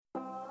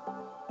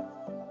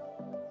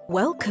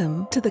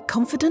Welcome to the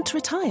Confident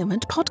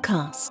Retirement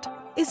Podcast.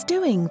 Is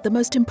doing the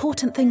most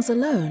important things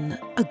alone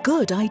a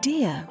good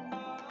idea?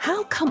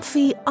 How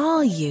comfy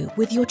are you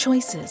with your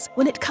choices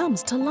when it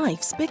comes to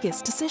life's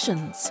biggest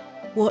decisions?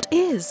 What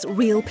is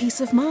real peace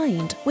of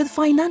mind with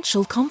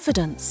financial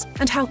confidence,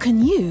 and how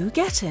can you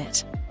get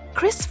it?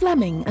 Chris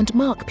Fleming and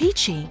Mark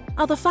Peachy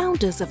are the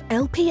founders of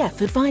LPF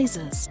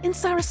Advisors in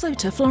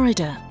Sarasota,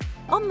 Florida.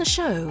 On the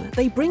show,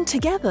 they bring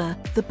together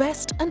the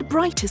best and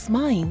brightest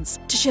minds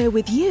to share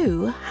with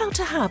you how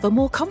to have a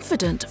more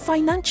confident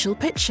financial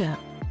picture.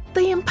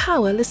 They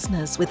empower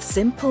listeners with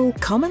simple,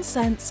 common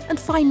sense and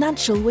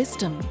financial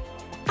wisdom.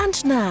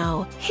 And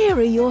now, here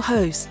are your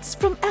hosts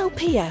from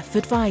LPF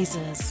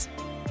Advisors.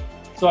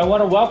 So I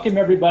want to welcome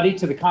everybody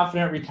to the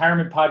Confident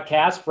Retirement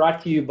Podcast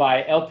brought to you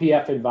by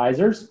LPF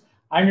Advisors.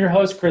 I'm your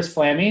host, Chris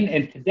Fleming,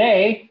 and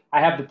today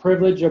I have the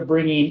privilege of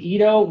bringing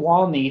Ido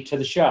Wolny to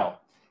the show.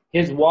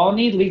 His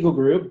Wolny Legal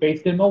Group,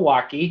 based in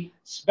Milwaukee,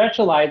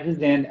 specializes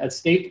in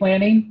estate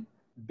planning,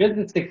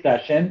 business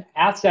succession,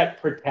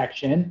 asset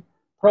protection,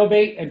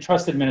 probate, and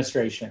trust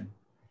administration.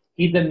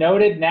 He's a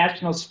noted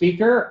national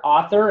speaker,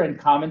 author, and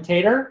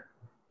commentator,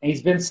 and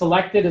he's been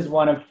selected as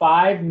one of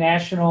 5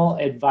 national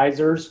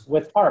advisors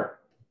with heart.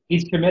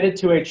 He's committed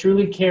to a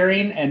truly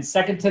caring and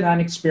second-to-none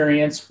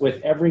experience with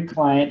every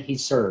client he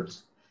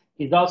serves.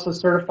 He's also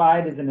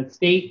certified as an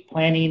estate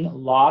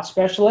planning law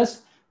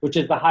specialist, which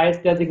is the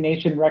highest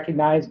designation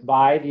recognized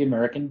by the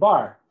American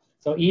Bar.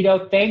 So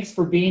Ido, thanks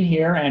for being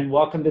here and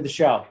welcome to the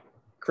show.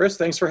 Chris,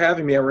 thanks for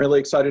having me. I'm really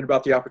excited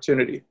about the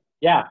opportunity.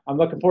 Yeah, I'm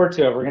looking forward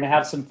to it. We're going to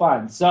have some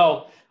fun.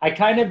 So I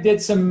kind of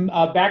did some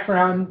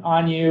background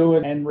on you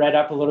and read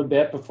up a little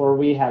bit before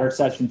we had our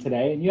session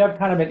today. And you have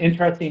kind of an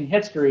interesting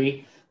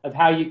history of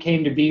how you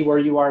came to be where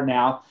you are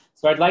now.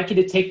 So I'd like you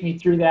to take me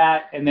through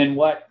that and then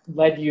what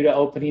led you to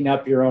opening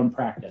up your own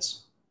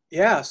practice.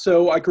 Yeah,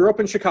 so I grew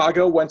up in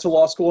Chicago, went to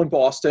law school in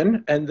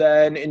Boston, and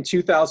then in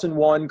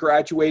 2001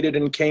 graduated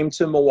and came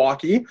to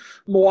Milwaukee.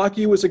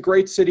 Milwaukee was a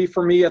great city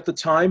for me at the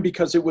time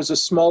because it was a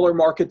smaller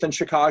market than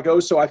Chicago,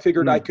 so I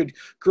figured I could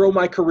grow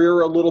my career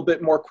a little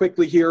bit more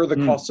quickly here. The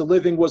cost of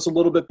living was a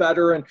little bit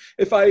better, and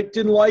if I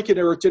didn't like it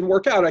or it didn't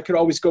work out, I could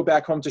always go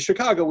back home to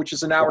Chicago, which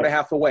is an hour and a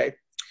half away.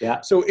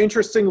 Yeah. So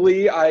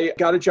interestingly, I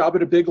got a job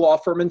at a big law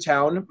firm in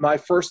town. My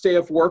first day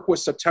of work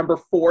was September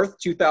 4th,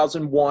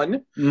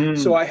 2001.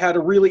 So I had a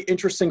really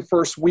interesting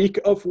first week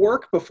of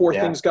work before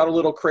things got a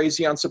little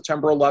crazy on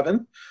September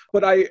 11th.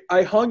 But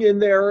I hung in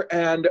there,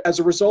 and as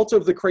a result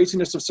of the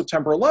craziness of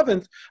September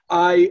 11th,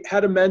 I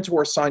had a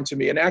mentor assigned to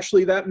me. And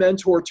actually that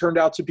mentor turned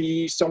out to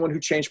be someone who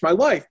changed my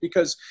life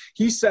because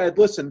he said,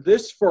 listen,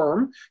 this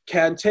firm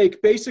can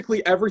take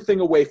basically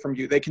everything away from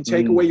you. They can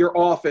take away your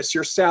office,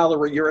 your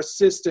salary, your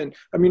assistant,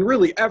 I mean,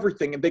 really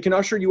everything, and they can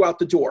usher you out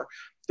the door.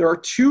 There are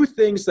 2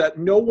 things that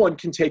no one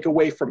can take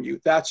away from you.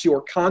 That's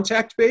your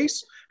contact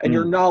base and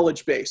your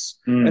knowledge base.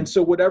 And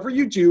so whatever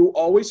you do,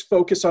 always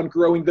focus on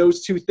growing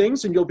those 2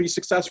 things and you'll be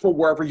successful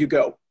wherever you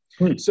go.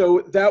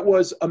 So that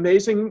was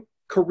amazing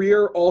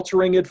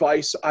career-altering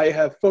advice. I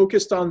have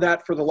focused on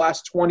that for the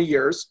last 20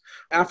 years.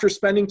 After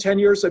spending 10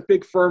 years at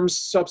big firms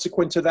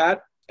subsequent to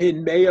that,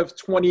 in May of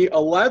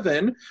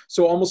 2011,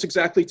 so almost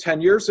exactly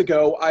 10 years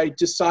ago, I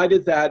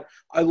decided that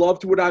I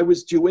loved what I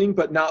was doing,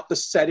 but not the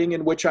setting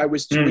in which I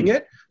was doing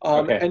it.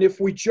 And if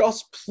we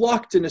just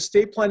plucked an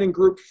estate planning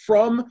group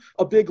from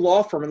a big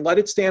law firm and let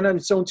it stand on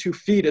its own 2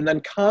 feet and then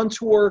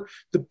contour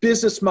the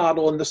business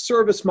model and the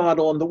service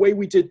model and the way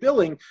we did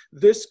billing,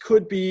 this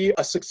could be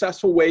a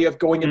successful way of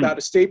going about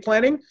estate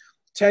planning.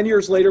 10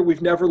 years later,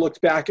 we've never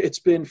looked back. It's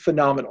been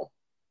phenomenal.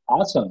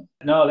 Awesome.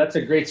 No, that's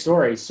a great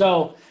story.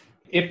 So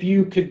if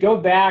you could go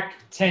back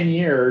 10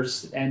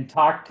 years and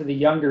talk to the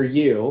younger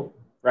you,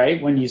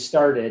 right, when you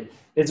started,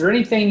 is there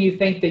anything you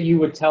think that you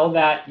would tell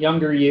that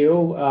younger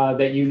you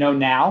that you know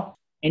now?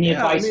 Any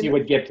advice you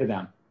would give to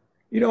them?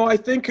 You know, I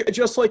think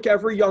just like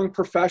every young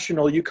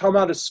professional, you come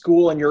out of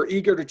school and you're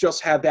eager to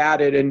just have at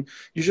it and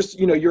you just,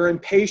 you're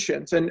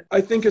impatient. And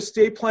I think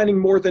estate planning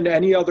more than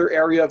any other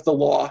area of the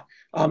law,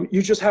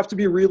 you just have to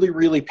be really,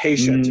 really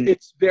patient.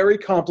 It's very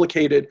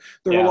complicated.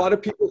 There are a lot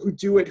of people who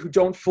do it who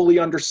don't fully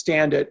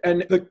understand it.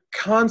 And the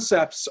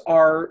concepts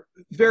are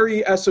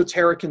very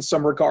esoteric in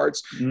some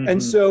regards.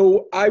 And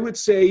so I would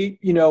say,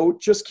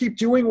 just keep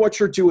doing what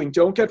you're doing.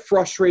 Don't get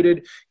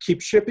frustrated. Keep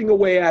chipping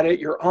away at it.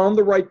 You're on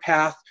the right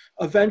path.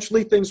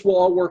 Eventually things will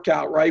all work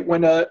out, right?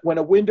 When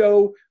a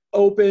window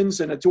opens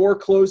and a door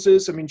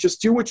closes,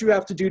 just do what you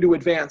have to do to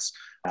advance.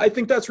 I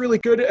think that's really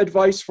good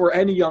advice for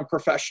any young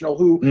professional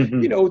who,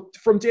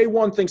 from day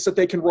one thinks that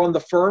they can run the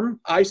firm.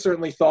 I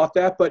certainly thought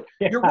that, but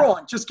you're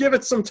wrong. Just give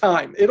it some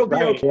time. It'll be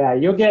okay. Yeah,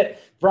 you'll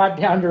get brought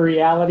down to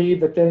reality,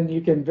 but then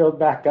you can build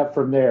back up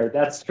from there.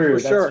 That's true.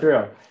 That's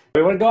true.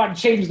 We want to go out and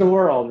change the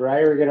world,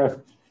 right? We're going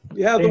to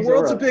Yeah, the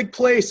world's a big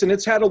place, and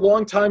it's had a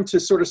long time to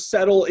sort of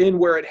settle in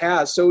where it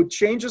has. So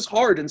change is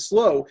hard and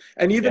slow.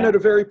 And even at a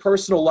very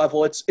personal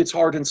level, it's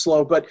hard and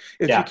slow. But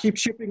if you keep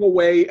chipping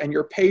away and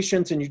you're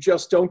patient and you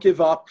just don't give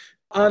up,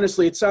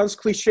 honestly, it sounds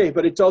cliche,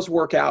 but it does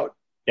work out.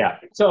 Yeah.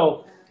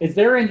 So Is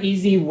there an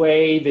easy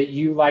way that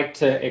you like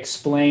to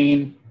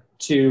explain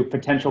to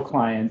potential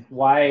clients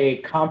why a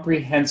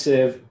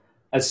comprehensive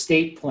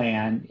estate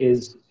plan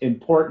is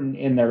important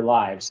in their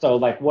lives? So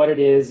like what it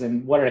is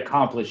and what it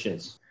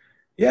accomplishes.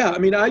 Yeah, I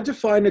mean, I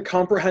define a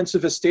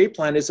comprehensive estate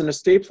plan as an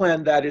estate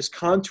plan that is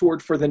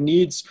contoured for the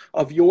needs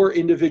of your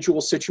individual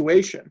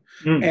situation.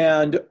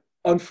 And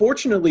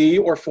unfortunately,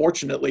 or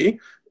fortunately,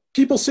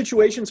 people's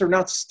situations are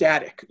not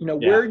static.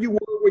 Where you were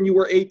when you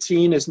were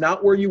 18 is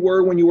not where you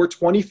were when you were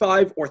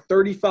 25 or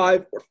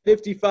 35 or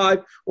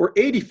 55 or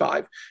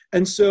 85.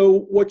 And so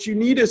what you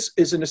need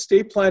is an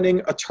estate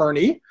planning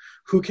attorney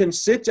who can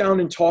sit down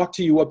and talk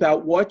to you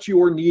about what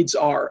your needs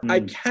are.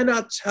 I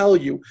cannot tell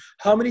you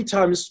how many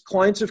times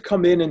clients have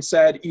come in and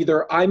said,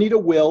 either I need a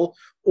will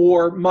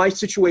or my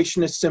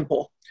situation is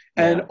simple.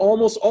 And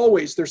almost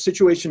always their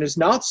situation is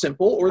not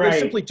simple, or they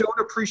simply don't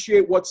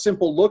appreciate what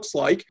simple looks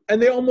like.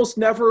 And they almost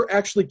never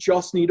actually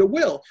just need a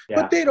will.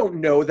 But they don't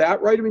know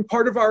that, right? I mean,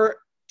 part of our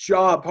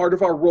job, part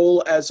of our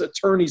role as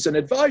attorneys and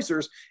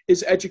advisors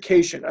is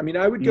education. I mean,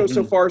 I would go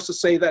so far as to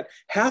say that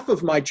half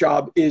of my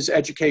job is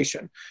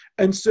education.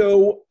 And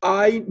so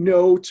I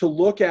know to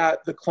look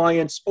at the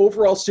client's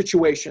overall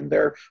situation,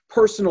 their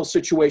personal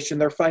situation,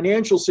 their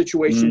financial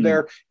situation,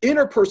 their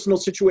interpersonal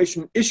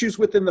situation, issues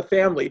within the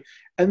family.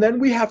 And then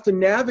we have to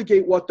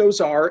navigate what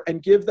those are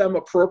and give them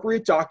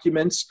appropriate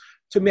documents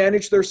to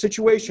manage their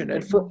situation.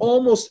 And for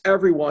almost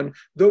everyone,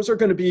 those are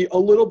going to be a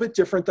little bit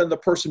different than the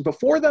person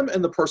before them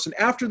and the person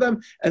after them,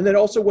 and then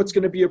also what's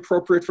going to be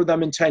appropriate for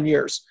them in 10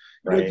 years.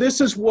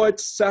 This is what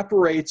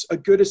separates a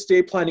good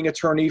estate planning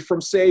attorney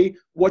from, say,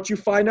 what you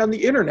find on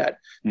the internet,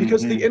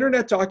 because the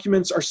internet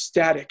documents are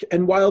static.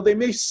 And while they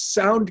may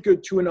sound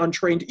good to an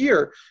untrained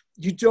ear,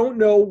 you don't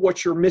know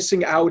what you're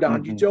missing out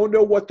on. You don't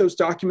know what those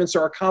documents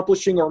are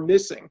accomplishing or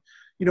missing.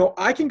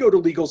 I can go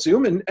to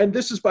LegalZoom, and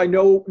this is by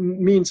no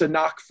means a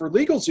knock for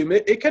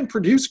LegalZoom. It can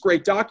produce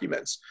great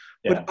documents,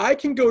 but I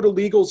can go to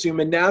LegalZoom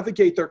and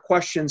navigate their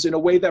questions in a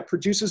way that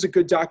produces a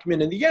good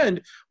document in the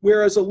end,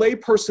 whereas a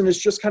layperson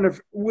is just kind of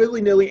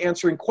willy-nilly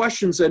answering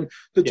questions, and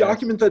the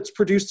document that's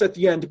produced at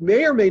the end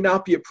may or may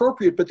not be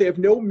appropriate, but they have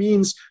no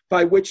means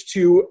by which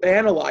to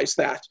analyze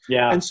that.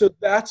 And so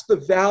that's the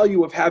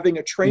value of having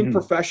a trained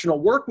professional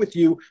work with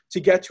you to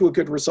get to a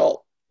good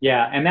result.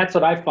 And that's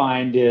what I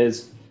find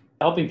is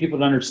helping people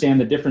to understand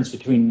the difference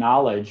between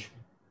knowledge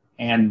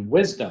and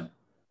wisdom,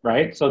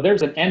 right? So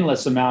there's an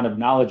endless amount of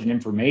knowledge and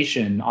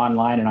information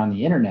online and on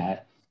the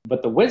internet,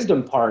 but the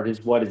wisdom part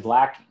is what is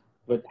lacking.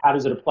 But how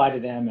does it apply to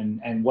them,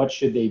 and what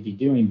should they be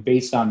doing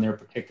based on their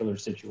particular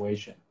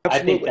situation?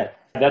 Absolutely. I think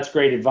that's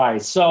great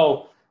advice.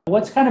 So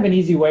what's kind of an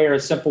easy way or a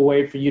simple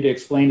way for you to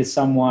explain to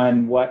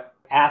someone what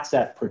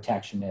asset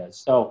protection is?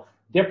 So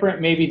different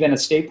maybe than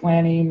estate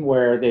planning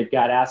where they've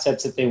got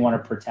assets that they want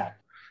to protect.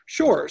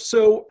 Sure.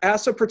 So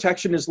asset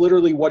protection is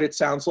literally what it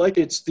sounds like.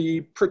 It's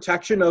the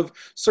protection of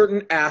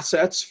certain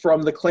assets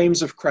from the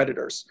claims of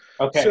creditors.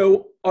 Okay.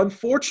 So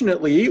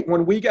unfortunately,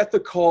 when we get the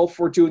call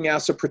for doing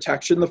asset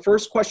protection, the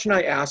first question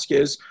I ask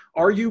is,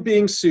 are you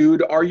being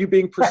sued? Are you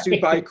being pursued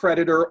by a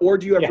creditor? Or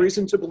do you have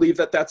reason to believe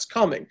that that's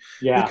coming?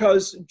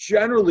 Because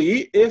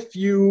generally, if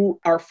you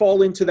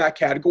fall into that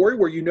category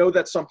where you know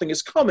that something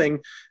is coming,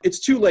 it's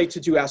too late to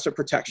do asset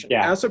protection.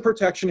 Asset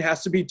protection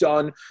has to be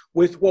done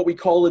with what we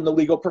call in the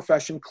legal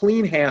profession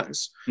clean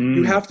hands.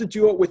 You have to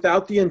do it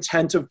without the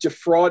intent of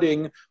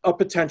defrauding a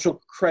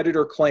potential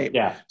creditor claim.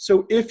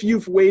 So if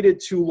you've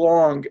waited too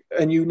long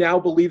and you now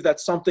believe that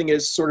something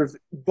is sort of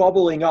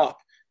bubbling up,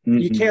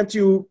 you can't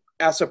do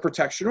asset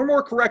protection, or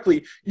more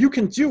correctly, you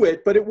can do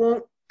it, but it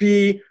won't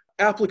be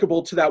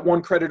applicable to that one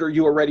creditor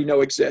you already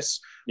know exists.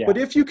 But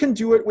if you can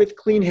do it with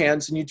clean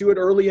hands and you do it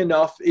early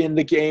enough in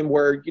the game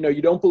where,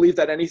 you don't believe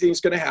that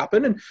anything's going to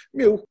happen,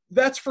 and,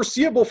 that's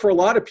foreseeable for a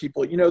lot of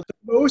people. The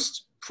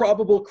most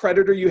probable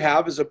creditor you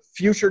have is a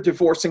future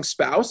divorcing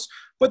spouse,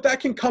 but that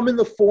can come in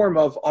the form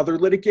of other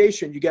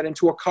litigation. You get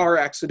into a car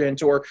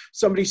accident or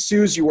somebody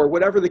sues you or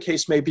whatever the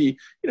case may be.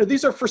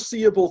 These are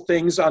foreseeable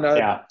things on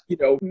a,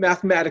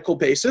 mathematical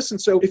basis. And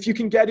so if you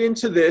can get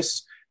into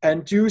this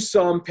and do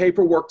some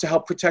paperwork to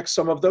help protect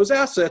some of those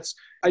assets,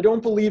 I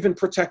don't believe in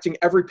protecting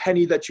every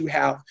penny that you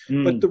have.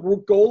 But the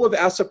goal of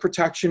asset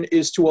protection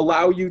is to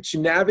allow you to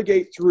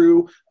navigate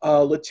through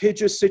a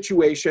litigious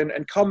situation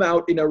and come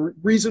out in a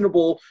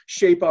reasonable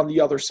shape on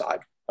the other side.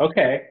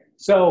 Okay.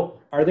 So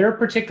are there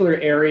particular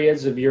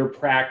areas of your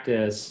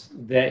practice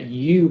that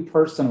you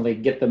personally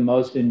get the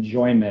most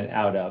enjoyment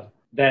out of,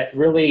 that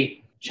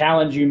really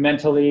challenge you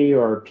mentally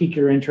or pique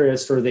your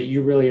interest, or that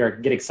you really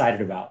get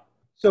excited about?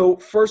 So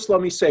first,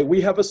 let me say,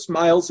 we have a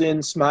smiles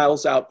in,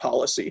 smiles out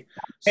policy.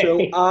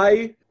 So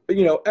I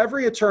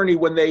every attorney,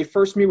 when they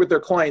first meet with their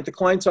client, the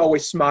client's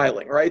always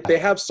smiling, right? They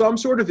have some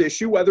sort of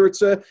issue, whether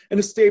it's an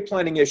estate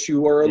planning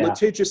issue or a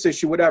litigious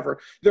issue, whatever.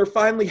 They're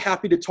finally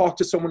happy to talk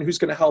to someone who's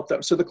going to help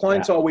them. So the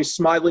client's always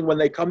smiling when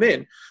they come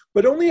in.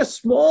 But only a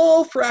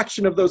small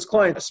fraction of those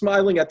clients are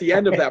smiling at the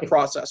end of that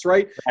process,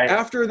 right?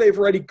 After they've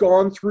already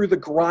gone through the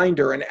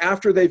grinder and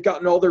after they've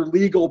gotten all their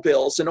legal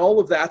bills and all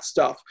of that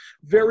stuff,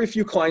 very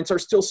few clients are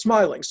still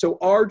smiling. So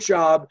our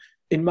job,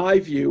 in my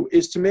view,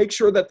 is to make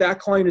sure that that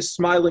client is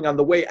smiling on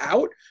the way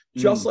out,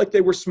 just like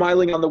they were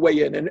smiling on the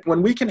way in. And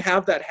when we can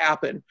have that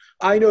happen,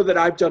 I know that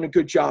I've done a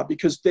good job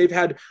because they've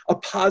had a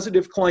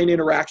positive client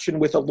interaction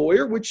with a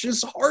lawyer, which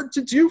is hard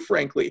to do,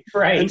 frankly.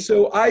 Right. And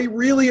so I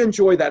really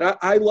enjoy that.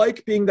 I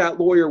like being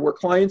that lawyer where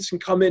clients can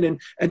come in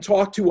and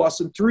talk to us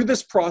and through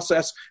this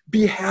process,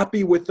 be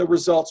happy with the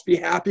results, be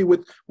happy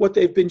with what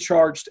they've been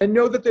charged and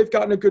know that they've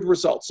gotten a good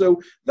result. So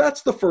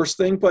that's the first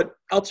thing. But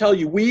I'll tell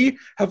you, we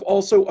have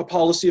also a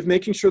policy of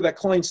making sure that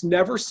clients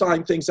never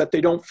sign things that they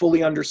don't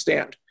fully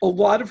understand. A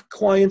lot of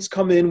clients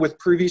come in with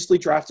previously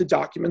drafted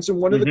documents, and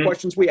one of the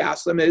questions we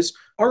ask them is,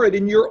 all right,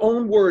 in your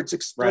own words,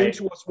 explain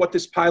to us what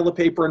this pile of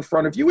paper in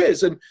front of you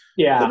is. And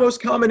the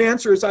most common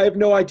answer is, I have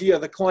no idea.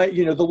 The client,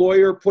 the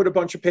lawyer put a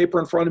bunch of paper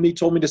in front of me,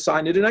 told me to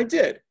sign it, and I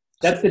did.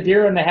 That's the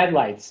deer in the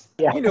headlights.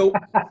 Yeah.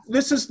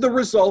 This is the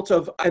result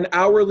of an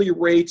hourly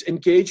rate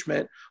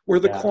engagement where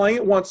the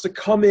client wants to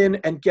come in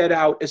and get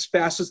out as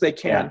fast as they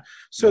can. Yeah.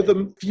 So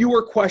the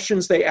fewer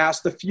questions they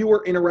ask, the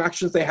fewer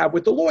interactions they have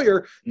with the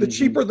lawyer, the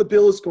cheaper the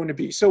bill is going to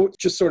be. So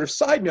just sort of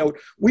side note,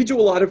 we do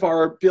a lot of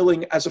our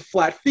billing as a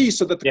flat fee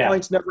so that the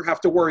clients never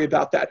have to worry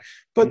about that.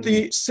 But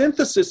the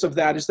synthesis of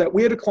that is that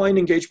we had a client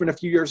engagement a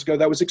few years ago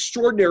that was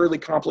extraordinarily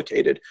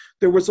complicated.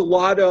 There was a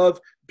lot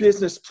of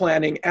business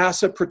planning,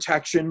 asset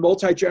protection,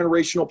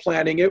 multi-generational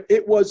planning.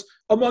 It was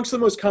amongst the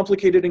most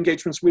complicated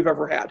engagements we've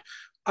ever had.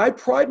 I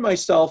pride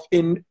myself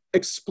in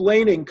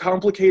explaining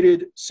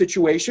complicated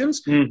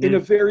situations in a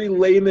very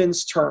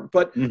layman's term.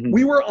 But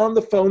we were on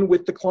the phone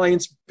with the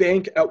client's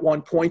bank at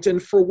one point,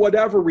 and for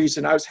whatever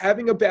reason, I was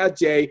having a bad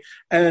day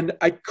and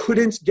I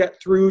couldn't get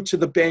through to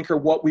the banker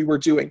what we were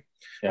doing.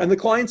 Yeah. And the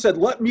client said,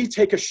 let me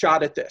take a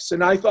shot at this.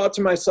 And I thought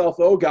to myself,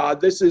 oh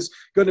God, this is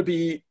going to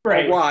be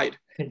a ride.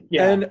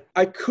 And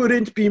I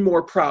couldn't be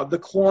more proud. The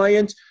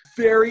client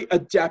very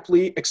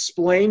adeptly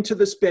explained to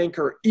this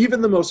banker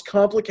even the most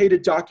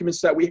complicated documents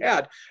that we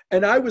had.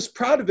 And I was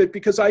proud of it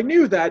because I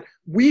knew that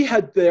we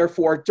had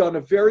therefore done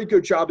a very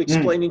good job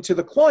explaining to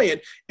the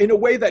client in a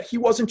way that he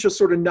wasn't just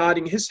sort of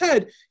nodding his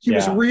head. He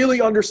was really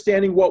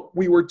understanding what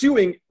we were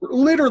doing,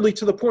 literally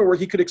to the point where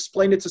he could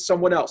explain it to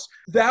someone else.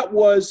 That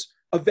was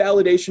a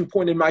validation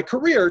point in my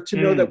career to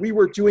know that we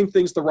were doing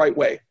things the right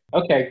way.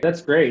 Okay,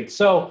 that's great.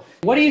 So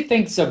what do you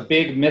think is a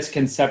big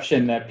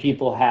misconception that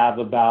people have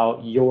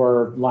about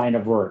your line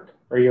of work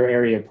or your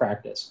area of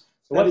practice?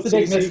 So what's the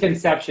big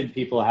misconception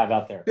people have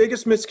out there?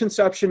 Biggest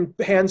misconception,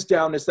 hands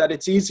down, is that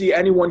it's easy.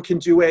 Anyone can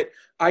do it.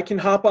 I can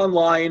hop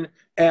online,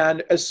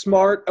 and as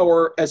smart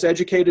or as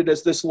educated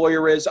as this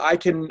lawyer is, I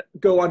can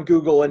go on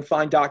Google and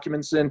find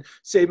documents and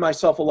save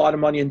myself a lot of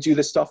money and do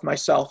this stuff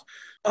myself.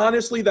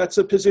 Honestly, that's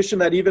a position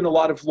that even a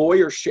lot of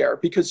lawyers share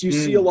because you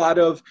see a lot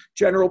of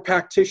general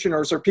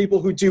practitioners or people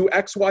who do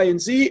X, Y,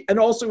 and Z and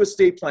also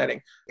estate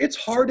planning. It's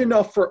hard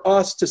enough for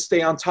us to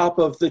stay on top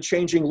of the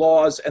changing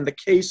laws and the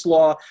case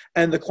law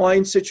and the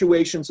client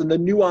situations and the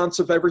nuance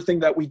of everything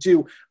that we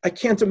do. I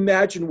can't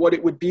imagine what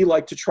it would be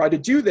like to try to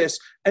do this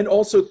and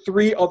also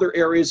 3 other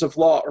areas of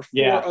law or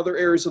 4 other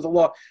areas of the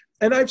law.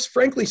 And I've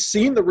frankly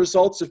seen the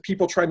results of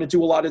people trying to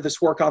do a lot of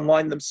this work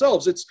online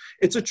themselves.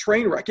 It's a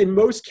train wreck. In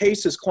most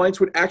cases, clients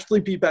would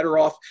actually be better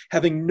off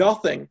having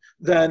nothing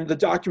than the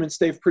documents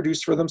they've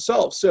produced for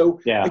themselves.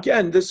 So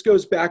again, this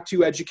goes back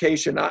to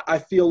education. I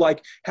feel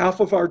like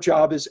half of our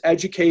job is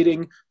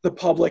educating the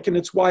public. And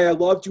it's why I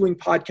love doing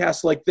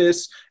podcasts like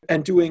this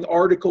and doing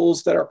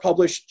articles that are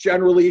published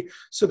generally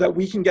so that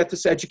we can get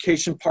this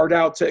education part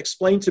out to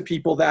explain to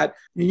people that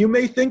you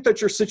may think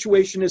that your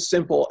situation is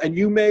simple and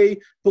you may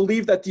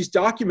believe that these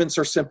documents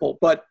are simple,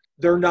 but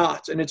they're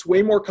not. And it's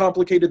way more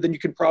complicated than you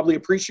can probably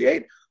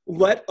appreciate.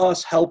 Let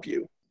us help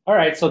you. All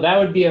right. So that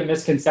would be a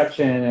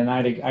misconception. And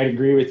I'd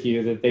agree with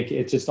you that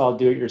it's just all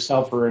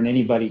do-it-yourselfer and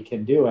anybody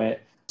can do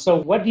it. So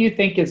what do you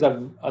think is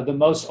the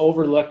most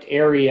overlooked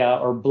area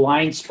or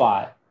blind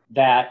spot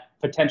that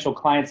potential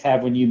clients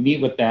have when you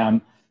meet with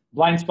them?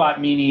 Blind spot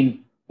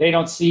meaning they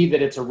don't see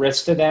that it's a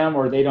risk to them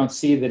or they don't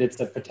see that it's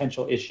a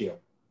potential issue.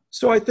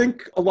 So I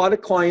think a lot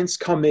of clients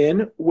come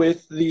in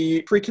with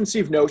the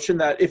preconceived notion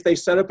that if they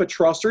set up a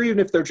trust or even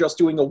if they're just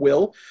doing a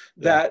will,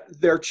 that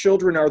their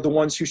children are the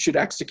ones who should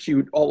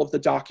execute all of the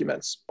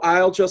documents.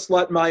 I'll just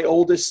let my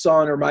oldest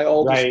son or my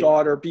oldest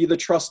daughter be the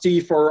trustee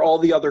for all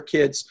the other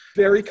kids.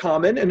 Very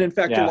common. And in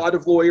fact, a lot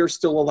of lawyers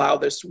still allow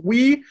this.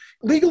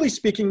 Legally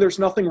speaking, there's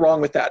nothing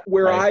wrong with that.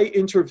 Where I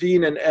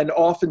intervene and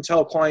often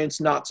tell clients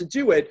not to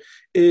do it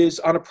is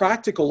on a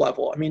practical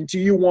level. I mean, do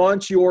you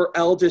want your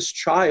eldest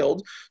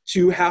child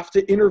to have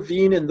to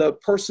intervene in the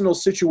personal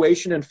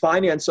situation and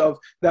finance of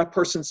that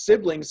person's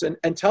siblings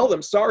and tell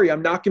them, sorry,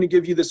 I'm not going to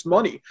give you this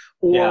money,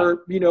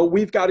 or,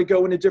 we've got to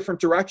go in a different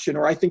direction,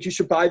 or I think you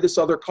should buy this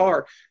other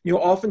car.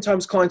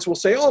 Oftentimes clients will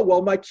say, oh,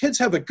 well, my kids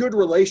have a good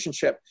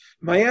relationship.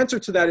 My answer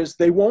to that is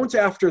they won't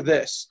after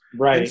this.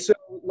 Right. And so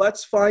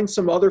let's find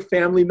some other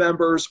family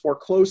members or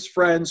close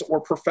friends or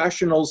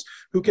professionals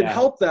who can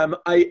help them.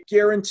 I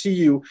guarantee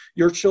you,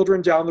 your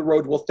children down the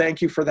road will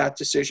thank you for that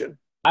decision.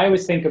 I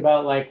always think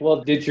about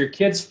well, did your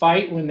kids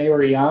fight when they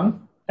were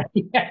young?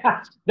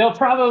 Yeah, they'll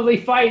probably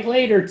fight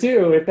later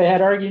too if they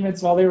had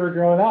arguments while they were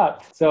growing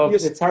up. So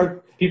it's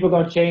hard. People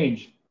don't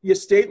change. The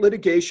estate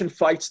litigation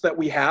fights that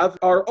we have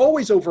are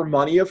always over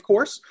money, of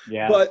course,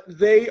 but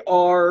they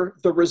are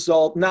the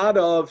result not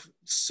of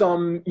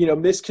some,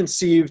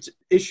 misconceived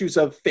issues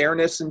of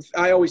fairness. And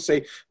I always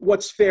say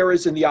what's fair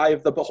is in the eye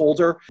of the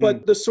beholder.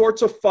 But the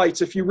sorts of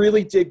fights, if you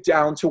really dig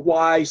down to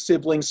why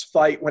siblings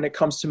fight when it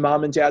comes to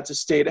mom and dad's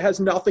estate, it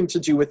has nothing to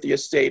do with the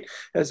estate.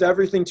 It has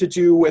everything to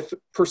do with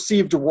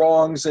perceived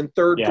wrongs in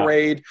third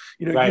grade.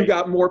 You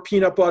got more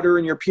peanut butter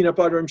in your peanut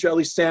butter and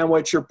jelly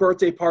sandwich. Your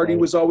birthday party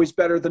was always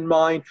better than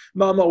mine.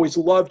 Mom always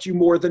loved you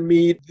more than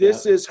me.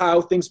 This is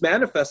how things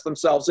manifest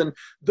themselves. And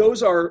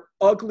those are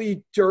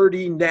ugly,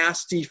 dirty,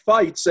 nasty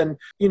fights. And,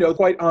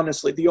 quite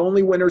honestly, the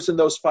only winners in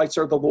those fights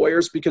are the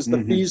lawyers, because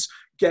the fees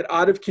get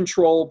out of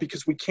control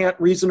because we can't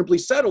reasonably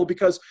settle,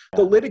 because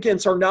the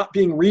litigants are not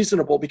being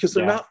reasonable, because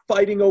they're not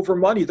fighting over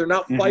money. They're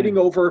not fighting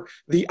over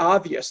the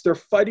obvious. They're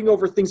fighting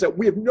over things that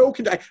we have no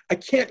control. I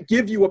can't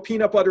give you a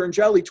peanut butter and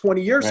jelly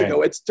 20 years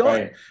ago. It's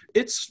done.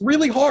 It's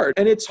really hard,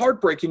 and it's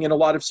heartbreaking in a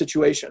lot of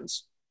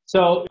situations.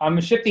 So I'm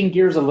shifting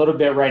gears a little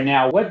bit right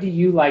now. What do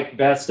you like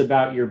best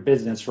about your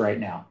business right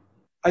now?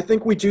 I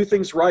think we do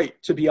things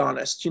right, to be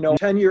honest.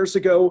 10 years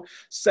ago,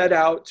 set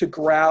out to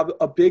grab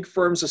a big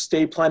firm's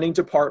estate planning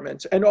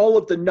department and all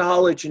of the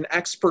knowledge and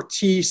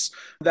expertise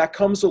that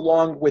comes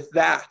along with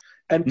that,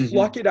 and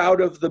pluck it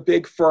out of the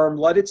big firm,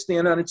 let it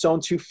stand on its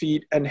own 2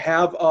 feet, and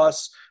have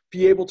us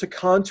be able to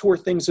contour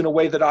things in a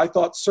way that I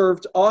thought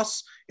served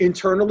us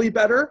internally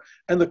better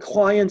and the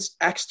clients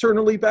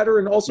externally better,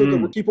 and also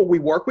the people we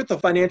work with, the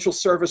financial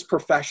service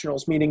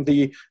professionals, meaning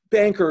the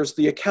bankers,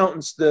 the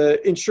accountants,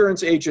 the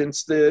insurance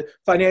agents, the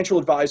financial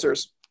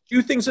advisors,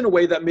 do things in a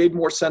way that made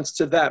more sense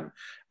to them.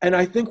 And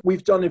I think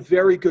we've done a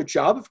very good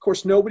job. Of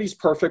course, nobody's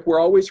perfect. We're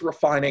always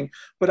refining,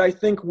 but I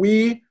think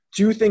we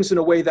do things in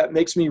a way that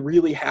makes me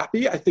really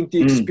happy. I think the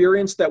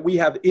experience that we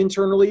have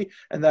internally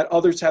and that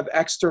others have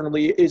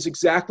externally is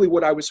exactly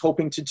what I was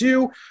hoping to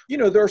do.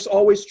 There's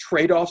always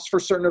trade-offs for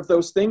certain of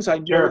those things. I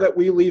know that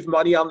we leave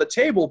money on the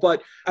table,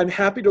 but I'm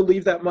happy to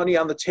leave that money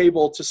on the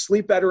table to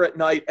sleep better at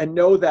night and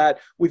know that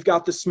we've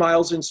got the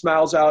smiles in,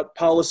 smiles out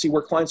policy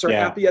where clients are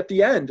happy at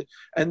the end.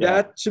 And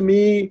that, to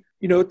me,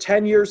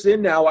 10 years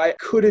in now, I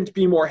couldn't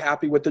be more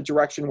happy with the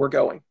direction we're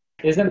going.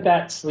 Isn't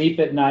that sleep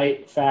at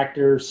night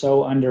factor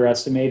so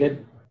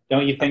underestimated?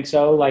 Don't you think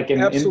so?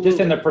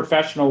 Just in the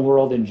professional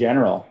world in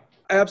general.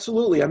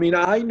 Absolutely. I mean,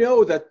 I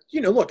know that,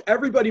 look,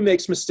 everybody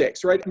makes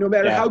mistakes, right? No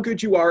matter how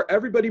good you are,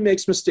 everybody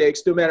makes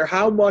mistakes. No matter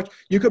how much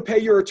you could pay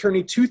your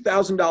attorney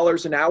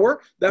 $2,000 an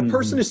hour, that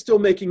person is still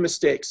making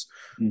mistakes.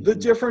 The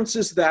difference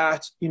is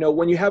that,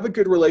 when you have a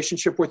good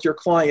relationship with your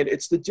client,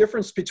 it's the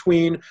difference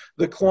between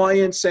the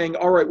client saying,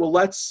 all right, well,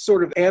 let's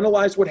sort of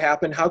analyze what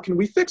happened. How can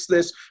we fix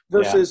this?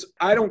 Versus,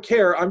 I don't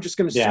care. I'm just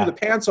going to sue the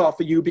pants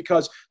off of you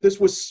because this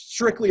was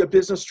strictly a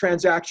business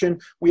transaction.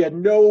 We had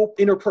no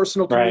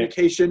interpersonal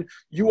communication.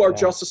 You are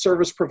just a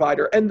service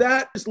provider. And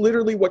that is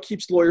literally what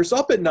keeps lawyers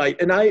up at night.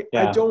 And I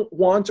don't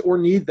want or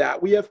need that.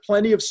 We have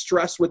plenty of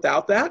stress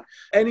without that.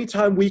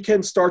 Anytime we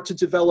can start to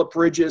develop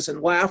bridges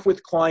and laugh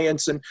with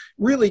clients and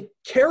really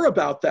care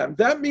about them,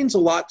 that means a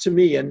lot to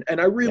me. And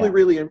I really,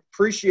 really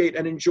appreciate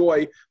and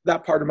enjoy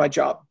that part of my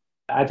job.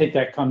 I think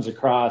that comes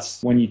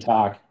across when you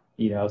talk.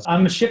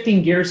 I'm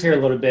shifting gears here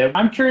a little bit.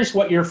 I'm curious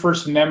what your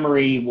first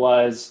memory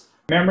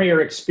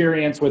or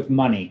experience with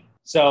money.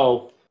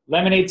 So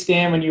lemonade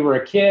stand when you were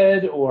a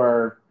kid,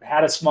 or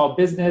had a small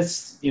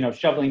business,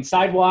 shoveling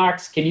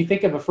sidewalks. Can you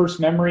think of a first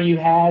memory you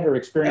had or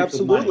experience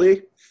with money?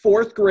 Absolutely.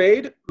 4th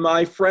grade,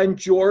 my friend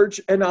George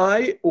and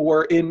I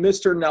were in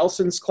Mr.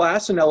 Nelson's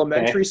class in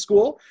elementary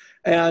school.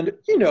 And,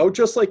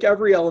 just like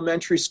every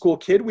elementary school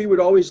kid, we would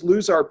always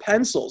lose our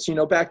pencils.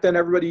 Back then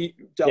everybody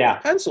dealt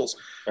with pencils.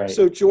 Right.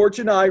 So George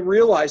and I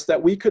realized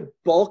that we could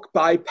bulk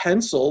buy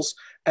pencils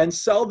and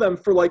sell them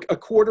for like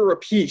 $0.25 a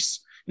piece.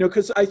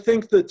 Because I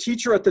think the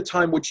teacher at the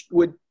time,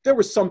 there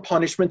was some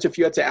punishment if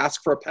you had to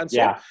ask for a pencil.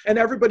 Yeah. And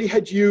everybody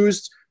had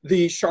used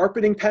the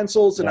sharpening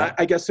pencils. And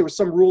I guess there was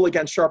some rule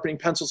against sharpening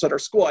pencils at our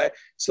school.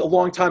 It's a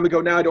long time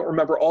ago now. I don't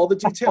remember all the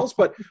details,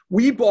 but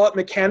we bought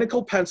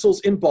mechanical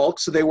pencils in bulk.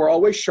 So they were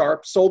always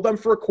sharp, sold them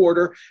for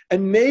 $0.25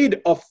 and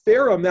made a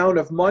fair amount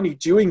of money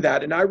doing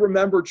that. And I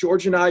remember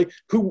George and I,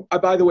 who,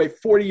 by the way,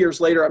 40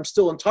 years later, I'm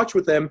still in touch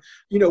with him.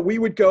 We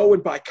would go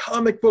and buy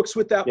comic books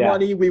with that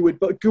money. We would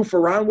goof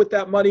around with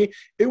that money.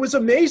 It was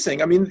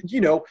amazing. I mean,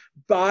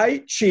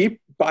 buy cheap,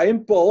 buy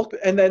in bulk,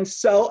 and then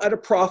sell at a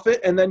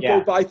profit, and then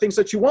go buy things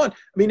that you want.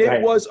 I mean,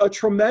 it was a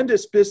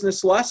tremendous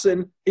business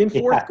lesson in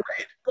fourth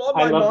grade. Bought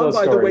my mom,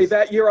 by the way,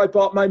 that year I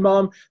bought my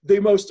mom the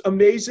most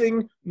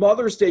amazing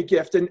Mother's Day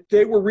gift. And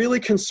they were really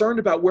concerned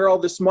about where all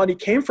this money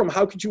came from.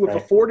 How could you have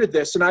afforded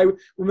this? And I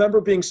remember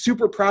being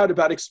super proud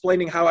about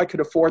explaining how I could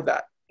afford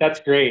that. That's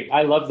great.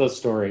 I love those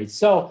stories.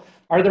 So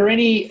are there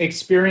any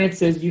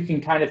experiences you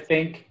can kind of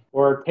think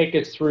or take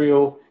us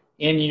through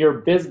in your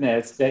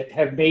business that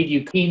have made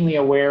you keenly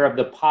aware of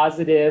the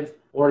positive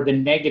or the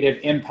negative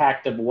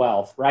impact of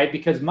wealth, right?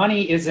 Because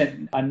money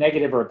isn't a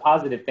negative or a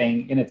positive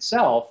thing in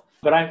itself,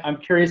 but I'm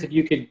curious if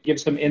you could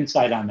give some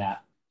insight on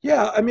that.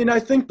 Yeah, I mean,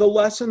 I think the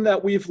lesson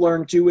that we've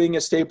learned doing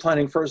estate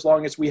planning for as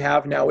long as we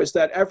have now is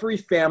that every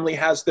family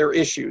has their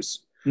issues.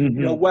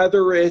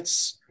 Whether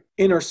it's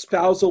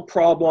interspousal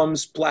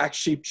problems, black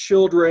sheep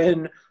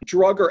children,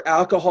 drug or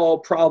alcohol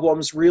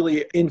problems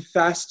really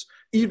infest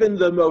even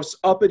the most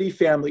uppity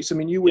families. I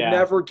mean, you would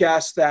never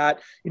guess that,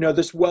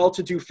 this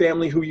well-to-do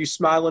family who you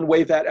smile and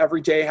wave at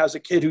every day has a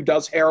kid who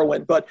does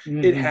heroin, but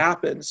it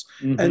happens.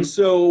 And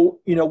so,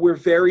 we're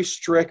very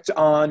strict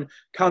on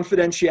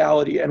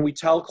confidentiality, and we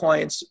tell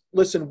clients,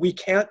 listen, we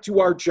can't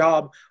do our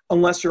job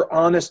unless you're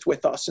honest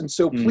with us. And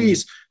so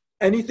please,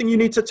 anything you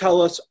need to tell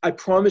us, I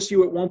promise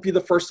you it won't be the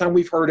first time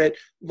we've heard it.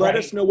 Let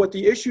us know what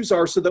the issues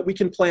are so that we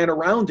can plan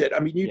around it. I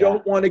mean, you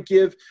don't want to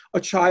give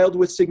a child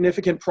with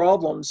significant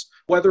problems,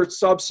 whether it's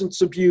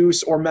substance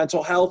abuse or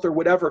mental health or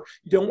whatever,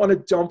 you don't want to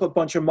dump a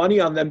bunch of money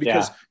on them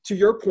because to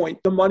your point,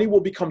 the money will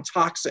become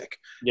toxic.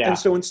 And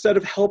so instead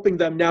of helping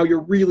them, now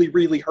you're really,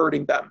 really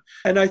hurting them.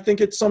 And I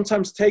think it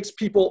sometimes takes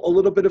people a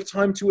little bit of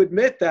time to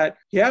admit that,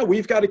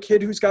 we've got a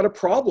kid who's got a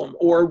problem,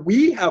 or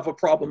we have a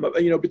problem,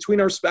 between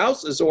our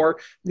spouses, or,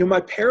 my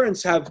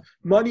parents have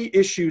money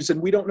issues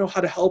and we don't know how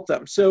to help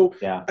them. So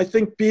I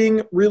think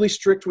being really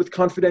strict with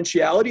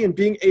confidentiality and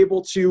being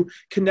able to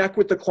connect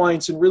with the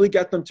clients and really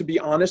get them to be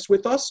honest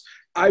with us,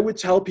 I would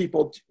tell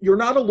people, you're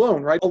not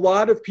alone, right? A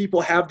lot of people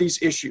have these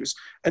issues.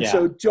 And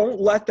so don't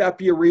let that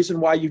be a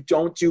reason why you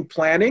don't do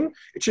planning.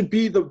 It should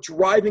be the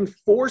driving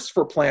force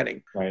for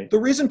planning. The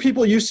reason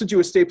people used to do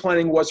estate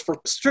planning was for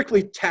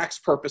strictly tax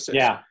purposes.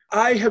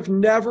 I have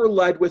never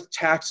led with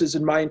taxes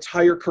in my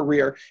entire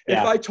career. If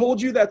I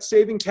told you that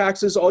saving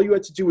taxes, all you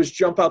had to do was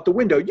jump out the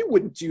window, you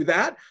wouldn't do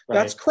that.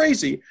 That's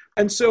crazy.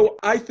 And so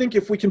I think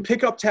if we can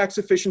pick up tax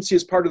efficiency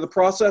as part of the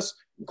process,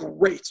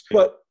 great.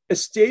 But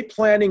estate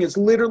planning is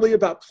literally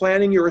about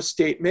planning your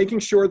estate, making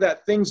sure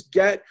that things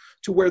get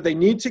to where they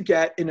need to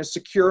get in a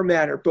secure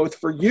manner, both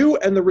for you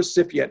and the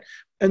recipient.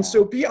 And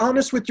so be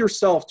honest with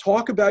yourself,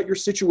 talk about your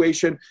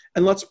situation,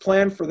 and let's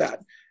plan for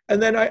that.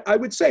 And then I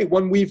would say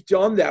when we've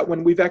done that,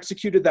 when we've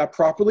executed that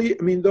properly,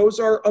 I mean, those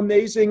are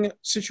amazing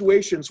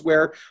situations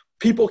where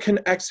people can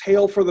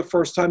exhale for the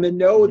first time and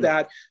know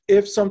that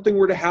if something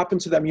were to happen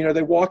to them,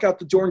 they walk out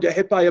the door and get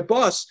hit by a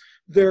bus,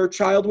 their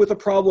child with a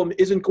problem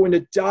isn't going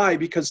to die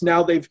because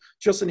now they've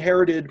just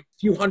inherited a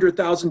few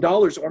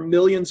 $100,000 or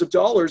millions of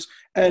dollars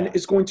and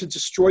is going to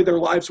destroy their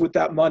lives with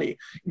that money.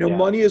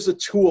 Money is a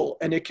tool,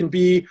 and it can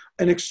be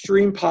an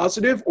extreme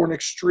positive or an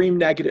extreme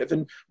negative.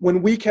 And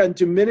when we can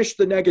diminish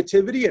the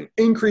negativity and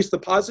increase the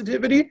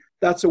positivity,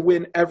 that's a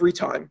win every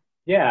time.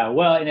 Yeah,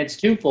 well, and it's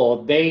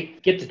twofold. They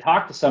get to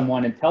talk to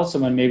someone and tell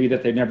someone maybe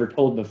that they've never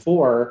told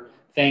before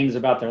things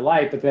about their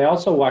life, but they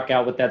also walk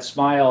out with that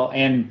smile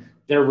and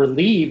they're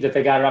relieved that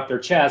they got it off their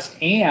chest,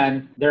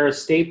 and their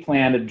estate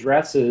plan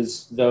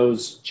addresses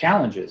those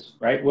challenges,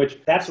 right? Which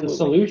that's the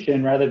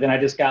solution, rather than I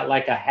just got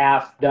like a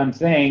half done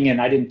thing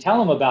and I didn't tell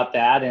them about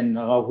that. And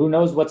who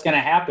knows what's going to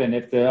happen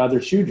if the other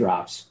shoe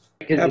drops,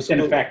 because it's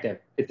ineffective.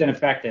 It's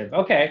ineffective.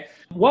 Okay.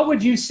 What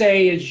would you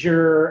say is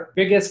your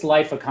biggest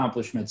life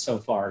accomplishment so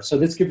far? So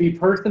this could be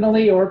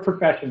personally or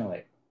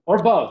professionally or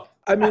both.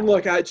 I mean,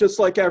 look, just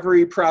like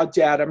every proud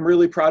dad, I'm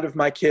really proud of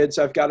my kids.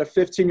 I've got a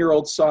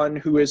 15-year-old son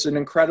who is an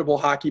incredible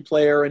hockey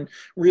player and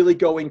really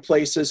going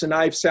places, and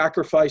I've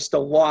sacrificed a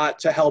lot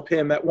to help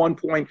him. At one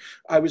point,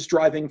 I was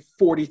driving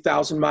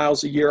 40,000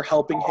 miles a year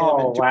helping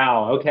him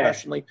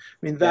professionally.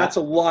 I mean, that's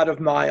a lot of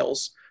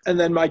miles. And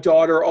then my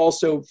daughter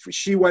also,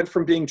 she went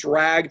from being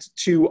dragged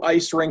to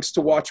ice rinks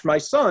to watch my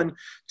son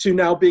to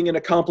now being an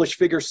accomplished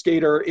figure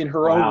skater in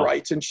her own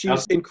right. And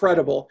she's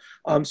incredible.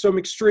 So I'm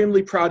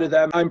extremely proud of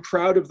them. I'm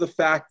proud of the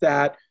fact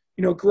that,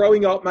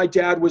 growing up, my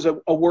dad was a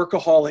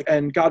workaholic,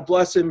 and God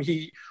bless him.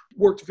 He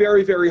worked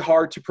very, very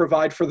hard to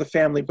provide for the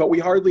family, but we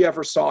hardly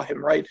ever saw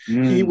him, right?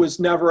 He was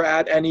never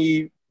at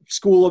any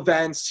school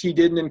events. He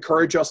didn't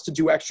encourage us to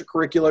do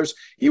extracurriculars.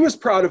 He was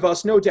proud of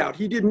us, no doubt.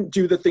 He didn't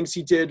do the things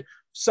he did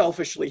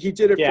selfishly. He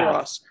did it for Yeah.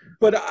 us.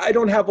 But I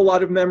don't have a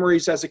lot of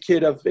memories as a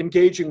kid of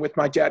engaging with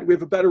my dad. We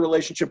have a better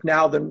relationship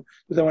now than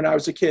when I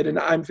was a kid. And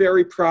I'm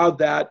very proud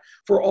that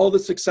for all the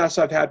success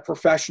I've had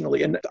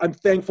professionally, and I'm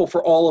thankful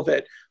for all of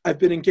it, I've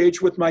been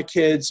engaged with my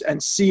kids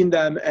and seen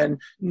them and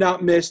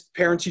not missed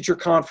parent-teacher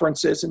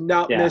conferences and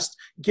not missed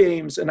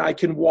games. And I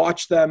can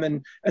watch them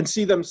and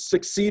see them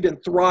succeed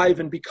and thrive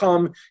and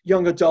become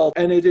young adults.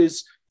 And it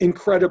is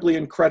incredibly,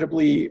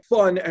 incredibly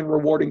fun and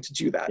rewarding to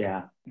do that.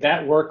 Yeah,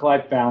 that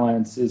work-life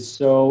balance is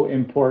so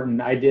important.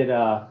 I gave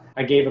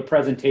a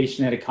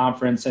presentation at a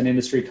conference, an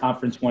industry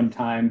conference one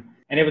time,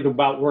 and it was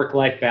about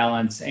work-life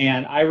balance.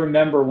 And I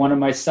remember one of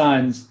my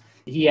sons,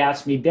 he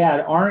asked me,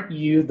 "Dad, aren't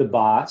you the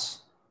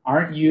boss?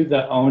 Aren't you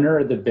the owner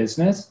of the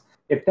business?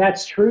 If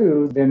that's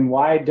true, then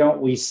why don't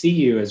we see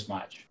you as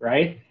much?"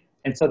 Right?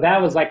 And so that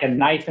was like a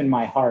knife in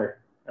my heart.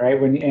 Right.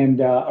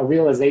 A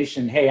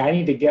realization, hey, I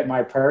need to get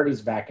my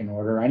priorities back in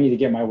order. I need to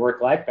get my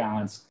work-life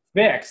balance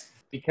fixed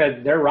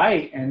because they're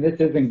right. And this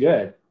isn't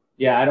good.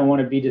 Yeah. I don't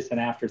want to be just an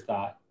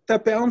afterthought.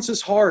 That balance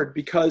is hard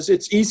because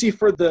it's easy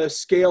for the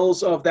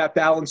scales of that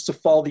balance to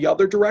fall the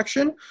other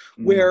direction,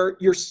 where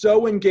you're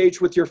so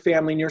engaged with your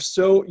family and you're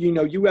so,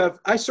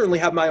 I certainly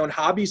have my own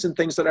hobbies and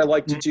things that I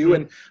like to do.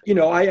 And,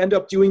 I end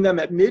up doing them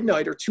at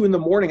midnight or 2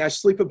 a.m. I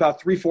sleep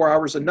about 3-4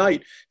 hours a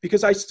night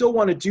because I still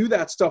want to do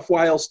that stuff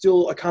while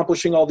still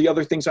accomplishing all the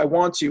other things I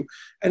want to.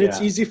 And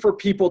it's easy for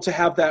people to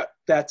have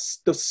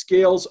that's the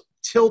scales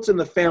tilt in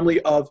the family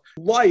of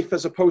life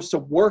as opposed to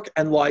work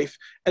and life.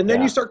 And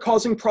then you start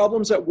causing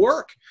problems at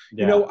work.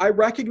 I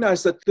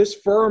recognize that this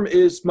firm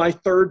is my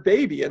third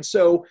baby. And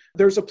so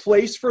there's a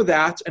place for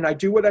that. And I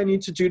do what I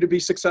need to do to be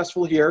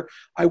successful here.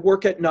 I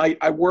work at night.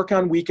 I work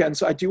on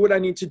weekends. I do what I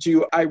need to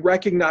do. I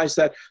recognize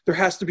that there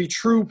has to be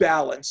true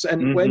balance.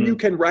 And when you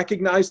can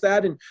recognize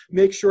that and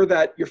make sure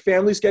that your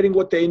family's getting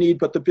what they need,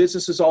 but the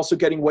business is also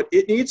getting what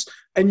it needs.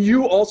 And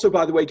you also,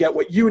 by the way, get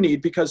what you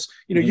need, because,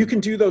 you can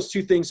do those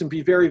two things and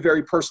be very,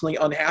 very personally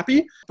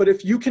unhappy. But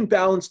if you can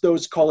balance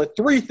those, call it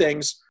 3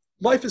 things,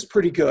 life is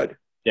pretty good.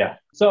 Yeah.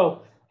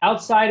 So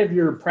outside of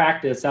your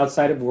practice,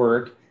 outside of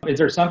work, is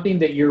there something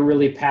that you're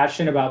really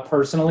passionate about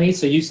personally?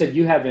 So you said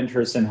you have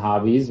interests in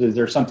hobbies. Is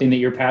there something that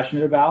you're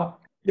passionate about?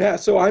 Yeah,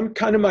 so I'm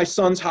kind of my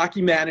son's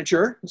hockey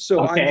manager.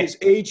 So I'm his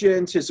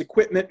agent, his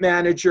equipment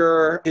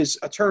manager, his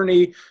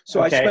attorney.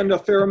 So I spend a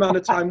fair amount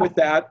of time with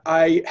that.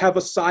 I have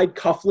a side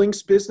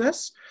cufflinks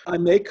business. I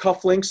make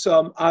cufflinks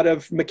out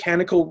of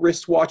mechanical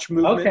wristwatch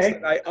movements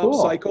that I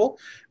upcycle.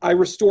 I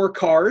restore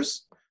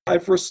cars.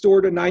 I've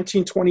restored a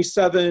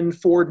 1927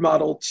 Ford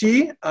Model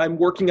T. I'm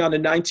working on a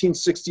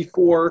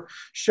 1964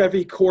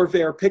 Chevy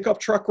Corvair pickup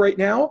truck right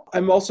now.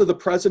 I'm also the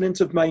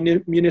president of my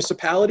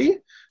municipality,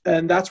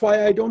 and that's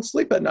why I don't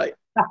sleep at night.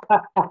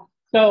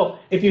 So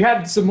if you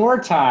had some more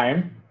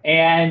time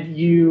and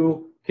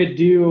you could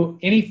do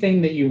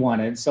anything that you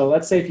wanted, so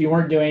let's say if you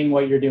weren't doing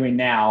what you're doing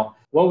now,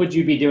 what would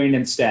you be doing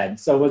instead?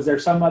 So was there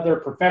some other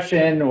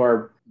profession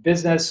or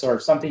business or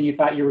something you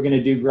thought you were going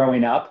to do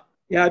growing up?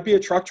 Yeah, I'd be a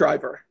truck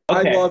driver.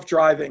 I love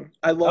driving.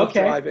 I love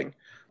driving.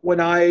 When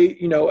I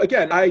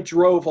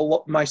drove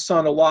my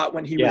son a lot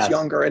when he was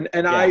younger. And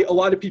a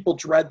lot of people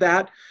dread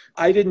that.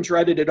 I didn't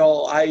dread it at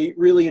all. I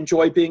really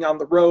enjoy being on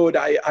the road.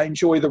 I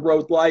enjoy the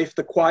road life,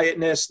 the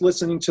quietness,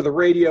 listening to the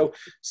radio.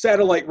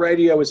 Satellite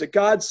radio is a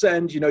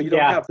godsend. You don't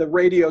have the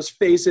radios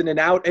phase in and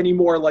out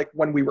anymore like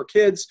when we were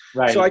kids.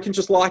 Right. So I can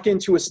just lock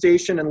into a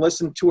station and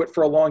listen to it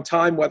for a long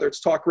time, whether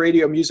it's talk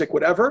radio, music,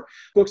 whatever.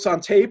 Books on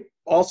tape,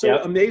 also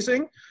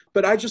amazing.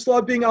 But I just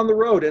love being on the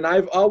road. And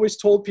I've always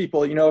told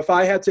people, if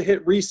I had to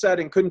hit reset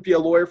and couldn't be a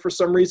lawyer for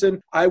some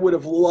reason, I would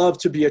have loved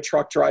to be a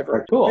truck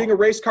driver. Cool. Being a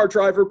race car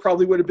driver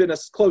probably would have been a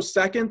close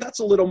second. That's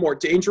a little more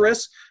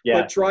dangerous.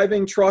 But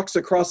driving trucks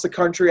across the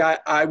country,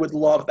 I would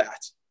love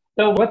that.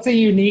 So what's a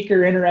unique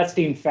or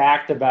interesting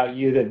fact about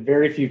you that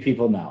very few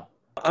people know?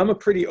 I'm a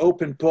pretty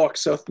open book.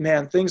 So,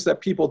 man, things that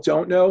people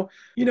don't know,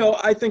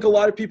 I think a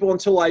lot of people,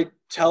 until I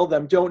tell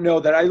them, don't know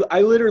that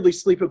I literally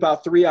sleep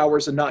about 3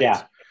 hours a night.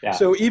 Yeah.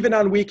 So even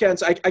on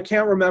weekends, I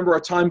can't remember a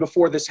time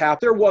before this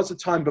happened. There was a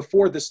time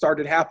before this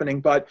started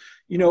happening, but,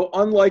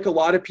 unlike a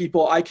lot of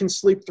people, I can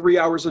sleep 3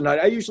 hours a night.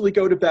 I usually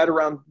go to bed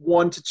around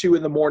 1 to 2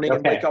 in the morning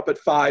and wake up at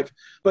 5.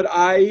 But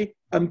I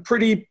am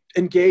pretty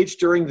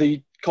engaged during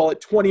the, call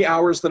it 20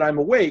 hours that I'm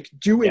awake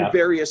doing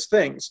various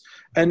things.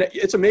 And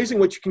it's amazing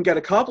what you can get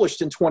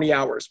accomplished in 20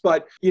 hours.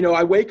 But,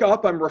 I wake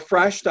up, I'm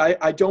refreshed.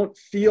 I don't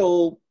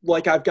feel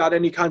like I've got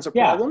any kinds of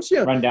problems.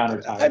 Run down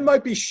or tired. I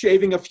might be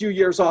shaving a few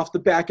years off the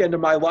back end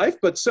of my life,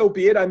 but so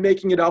be it. I'm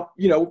making it up,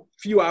 a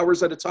few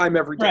hours at a time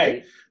every day.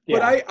 Right. Yeah.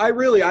 But I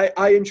really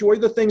enjoy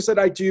the things that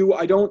I do.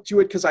 I don't do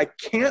it because I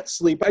can't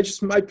sleep.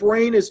 My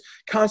brain is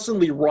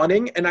constantly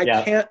running and I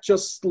can't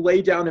just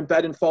lay down in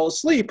bed and fall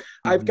asleep.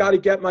 I've got to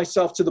get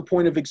myself to the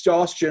point of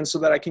exhaustion so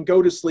that I can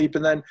go to sleep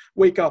and then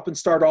wake up and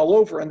start all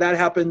over. And that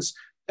happens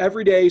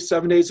every day,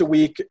 7 days a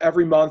week,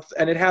 every month.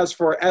 And it has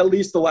for at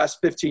least the last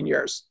 15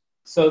 years.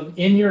 So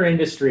in your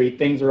industry,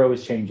 things are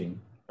always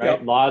changing, right?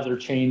 Yep. Laws are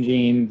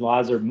changing.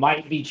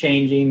 Might be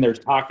changing. There's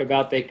talk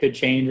about they could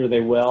change or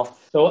they will.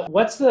 So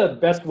what's the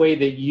best way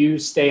that you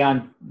stay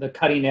on the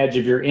cutting edge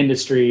of your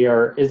industry,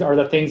 or are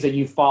the things that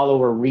you follow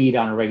or read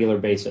on a regular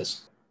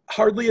basis?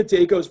 Hardly a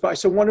day goes by.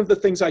 So one of the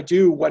things I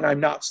do when I'm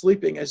not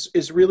sleeping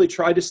is really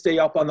try to stay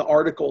up on the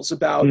articles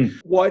about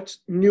what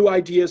new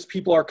ideas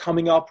people are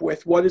coming up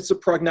with. What is the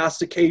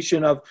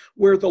prognostication of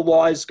where the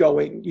law is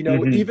going?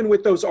 Even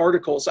with those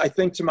articles, I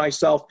think to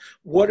myself,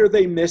 what are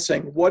they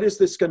missing? What is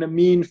this going to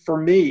mean for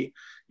me?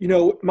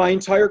 My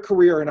entire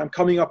career, and I'm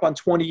coming up on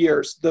 20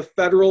 years, the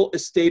federal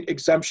estate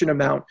exemption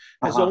amount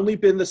has only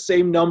been the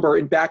same number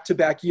in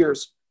back-to-back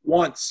years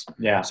once.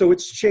 Yeah. So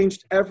it's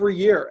changed every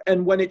year.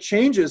 And when it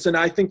changes, and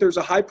I think there's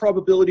a high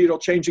probability it'll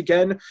change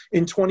again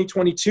in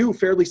 2022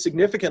 fairly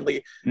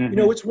significantly,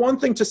 it's one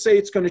thing to say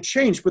it's going to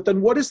change, but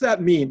then what does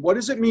that mean? What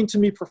does it mean to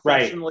me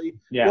professionally? Right.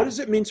 Yeah. What does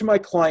it mean to my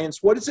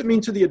clients? What does it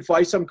mean to the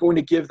advice I'm going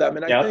to give them?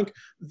 And I think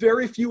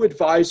very few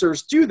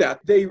advisors do that.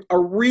 They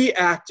are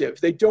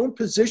reactive. They don't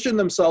position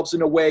themselves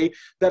in a way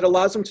that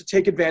allows them to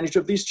take advantage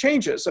of these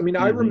changes. I mean,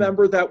 I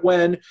remember that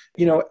when,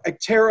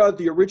 ECTERA,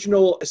 the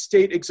original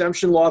estate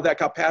exemption law that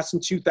got passed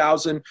in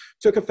 2000,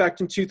 took effect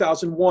in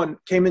 2001,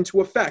 came into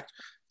effect.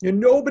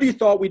 Nobody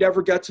thought we'd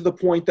ever get to the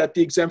point that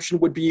the exemption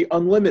would be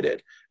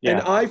unlimited. Yeah.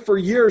 And I, for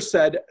years,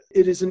 said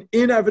it is an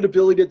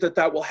inevitability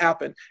that will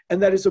happen. And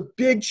that is a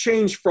big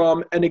change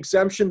from an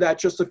exemption that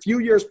just a few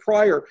years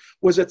prior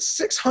was at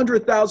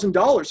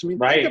 $600,000. I mean,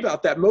 think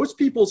about that. Most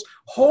people's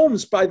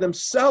homes by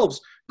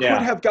themselves could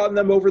have gotten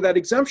them over that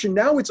exemption.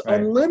 Now it's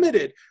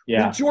unlimited.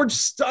 Yeah. When George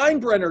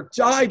Steinbrenner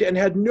died and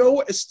had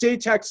no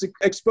estate tax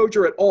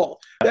exposure at all,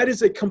 that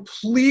is a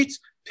complete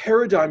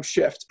paradigm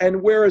shift.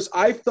 And whereas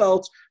I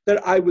felt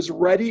that I was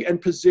ready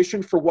and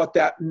positioned for what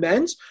that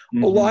meant,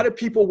 a lot of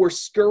people were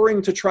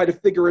scurrying to try to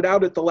figure it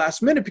out at the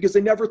last minute because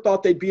they never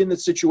thought they'd be in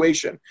this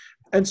situation.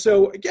 And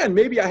so again,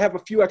 maybe I have a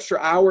few extra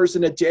hours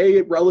in a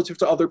day relative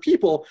to other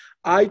people.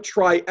 I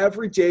try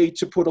every day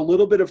to put a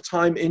little bit of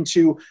time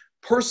into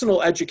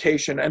personal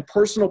education and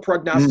personal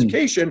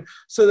prognostication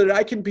so that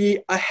I can be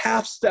a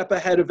half step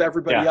ahead of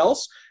everybody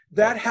else.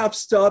 That half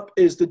step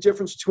is the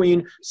difference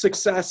between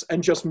success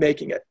and just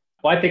making it.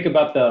 Well, I think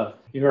about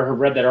you've ever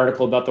read that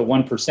article about the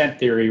 1%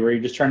 theory, where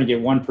you're just trying to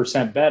get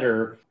 1%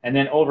 better. And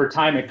then over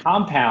time it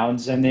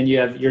compounds. And then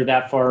you're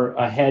that far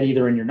ahead,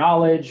 either in your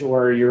knowledge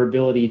or your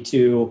ability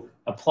to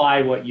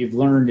apply what you've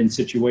learned in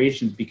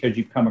situations because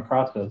you've come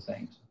across those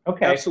things.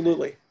 Okay.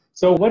 Absolutely.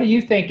 So what do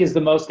you think is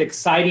the most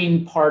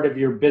exciting part of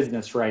your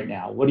business right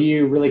now? What are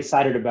you really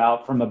excited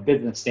about from a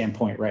business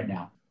standpoint right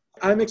now?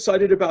 I'm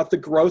excited about the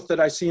growth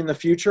that I see in the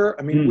future.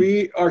 I mean,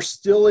 we are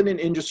still in an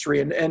industry,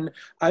 and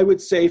I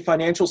would say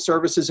financial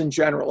services in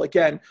general,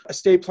 again,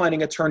 estate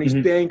planning attorneys,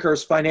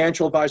 bankers,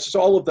 financial advisors,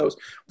 all of those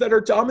that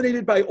are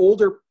dominated by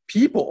older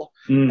people.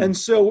 And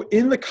so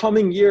in the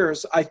coming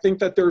years, I think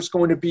that there's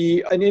going to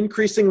be an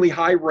increasingly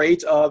high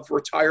rate of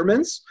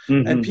retirements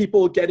and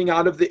people getting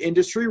out of the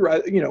industry,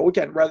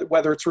 again,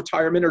 whether it's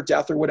retirement or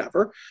death or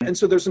whatever. And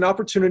so there's an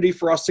opportunity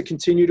for us to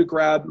continue to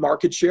grab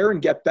market share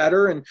and get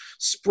better and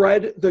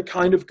spread the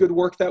kind of good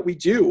work that we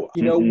do.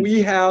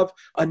 We have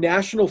a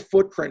national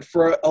footprint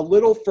for a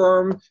little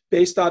firm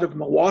based out of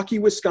Milwaukee,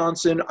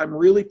 Wisconsin. I'm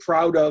really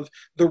proud of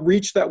the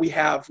reach that we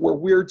have, where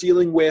we're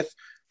dealing with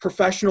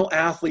professional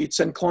athletes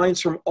and clients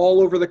from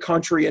all over the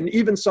country and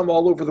even some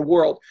all over the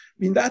world. I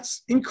mean,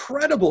 that's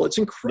incredible. It's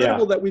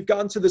incredible that we've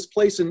gotten to this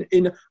place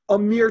in a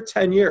mere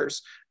 10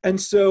 years. And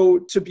so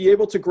to be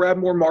able to grab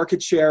more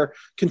market share,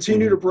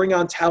 continue to bring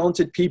on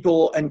talented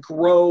people and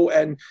grow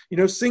and,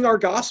 sing our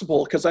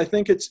gospel, because I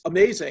think it's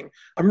amazing.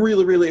 I'm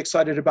really, really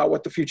excited about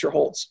what the future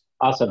holds.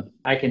 Awesome.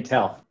 I can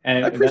tell.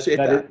 And I appreciate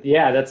that.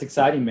 That's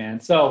exciting,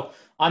 man. So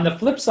on the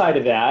flip side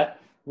of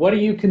that, what do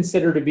you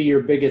consider to be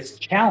your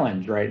biggest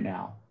challenge right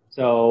now?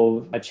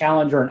 So a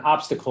challenge or an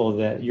obstacle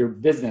that your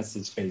business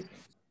is facing?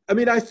 I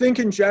mean, I think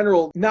in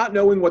general, not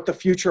knowing what the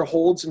future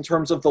holds in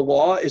terms of the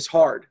law is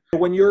hard.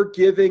 When you're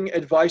giving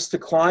advice to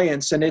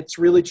clients and it's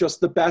really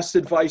just the best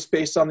advice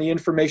based on the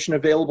information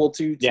available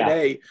to you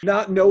today,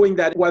 not knowing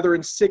that whether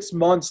in 6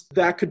 months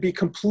that could be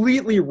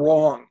completely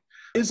wrong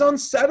is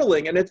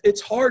unsettling. And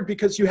it's hard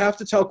because you have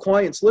to tell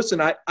clients, listen,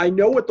 I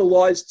know what the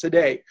law is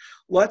today.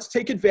 Let's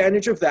take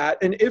advantage of that.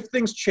 And if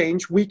things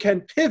change, we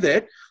can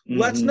pivot.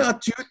 Let's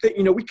not do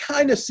things, we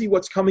kind of see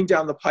what's coming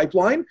down the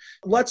pipeline.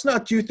 Let's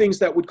not do things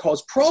that would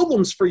cause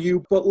problems for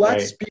you, but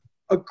let's be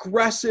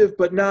aggressive,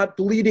 but not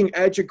bleeding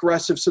edge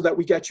aggressive so that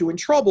we get you in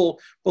trouble.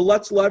 But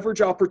let's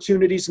leverage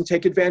opportunities and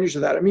take advantage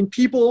of that. I mean,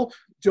 people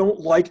don't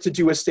like to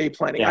do estate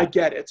planning. I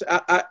get it.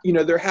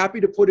 They're happy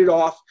to put it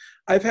off.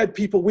 I've had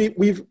people,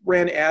 we've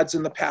ran ads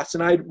in the past,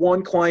 and I had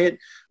one client,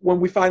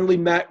 when we finally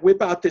met,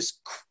 whip out this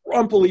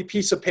crumply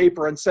piece of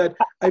paper and said,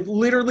 I've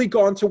literally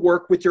gone to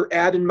work with your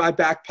ad in my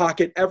back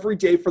pocket every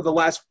day for the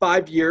last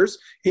 5 years,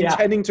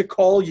 intending to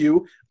call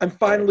you. I'm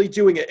finally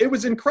doing it. It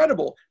was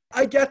incredible.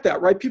 I get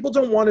that, right? People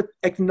don't want to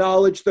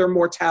acknowledge their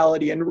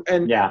mortality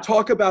and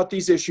talk about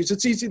these issues.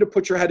 It's easy to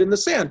put your head in the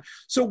sand.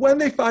 So when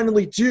they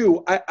finally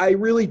do, I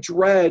really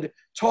dread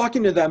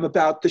talking to them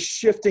about the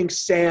shifting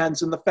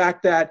sands and the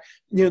fact that,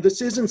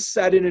 this isn't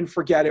set in and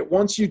forget it.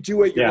 Once you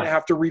do it, you're going to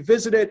have to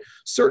revisit it.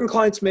 Certain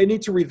clients may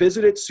need to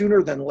revisit it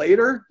sooner than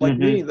later, like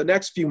meaning the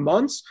next few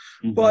months,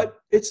 but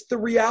it's the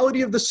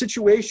reality of the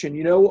situation.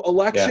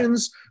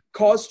 Elections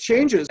cause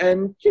changes.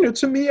 And,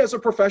 to me as a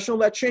professional,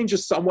 that change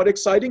is somewhat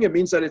exciting. It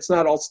means that it's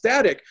not all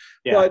static,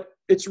 but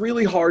it's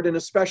really hard. And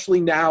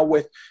especially now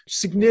with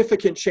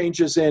significant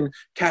changes in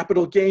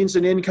capital gains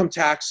and income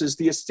taxes,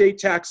 the estate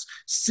tax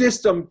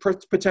system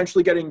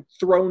potentially getting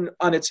thrown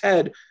on its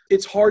head,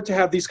 it's hard to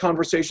have these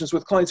conversations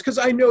with clients because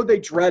I know they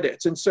dread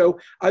it. And so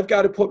I've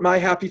got to put my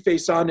happy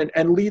face on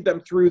and lead them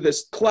through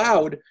this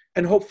cloud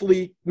and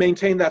hopefully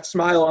maintain that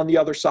smile on the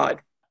other side.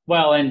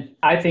 Well, and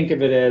I think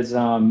of it as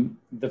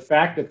the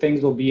fact that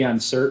things will be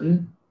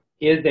uncertain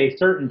is a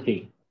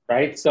certainty,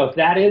 right? So if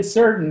that is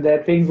certain,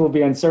 that things will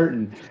be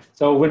uncertain.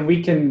 So when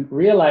we can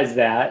realize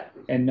that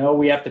and know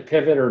we have to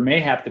pivot or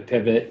may have to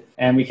pivot,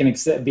 and we can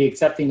be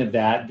accepting of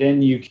that,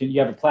 then you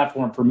have a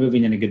platform for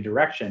moving in a good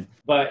direction.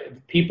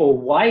 But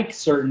people like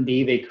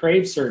certainty, they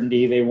crave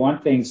certainty, they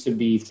want things to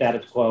be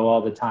status quo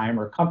all the time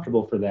or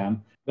comfortable for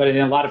them. But in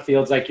a lot of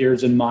fields like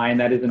yours and mine,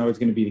 that isn't always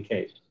going to be the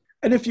case.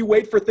 And if you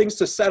wait for things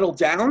to settle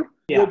down,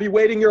 you'll be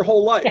waiting your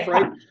whole life,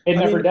 right? It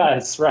never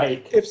does,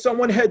 right? If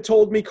someone had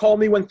told me, call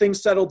me when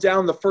things settle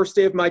down the first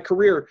day of my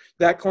career,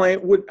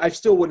 I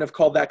still wouldn't have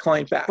called that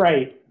client back.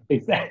 Right,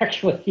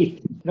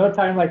 exactly. No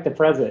time like the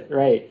present,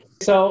 right?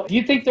 So do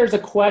you think there's a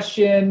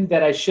question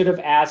that I should have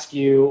asked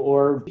you,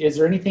 or is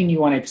there anything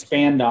you want to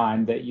expand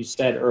on that you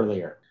said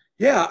earlier?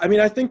 Yeah,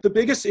 I think the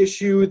biggest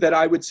issue that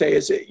I would say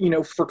is,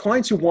 for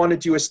clients who want to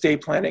do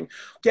estate planning,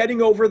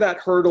 getting over that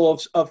hurdle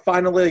of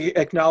finally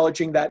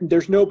acknowledging that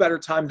there's no better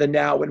time than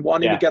now and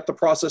wanting to get the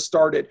process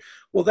started.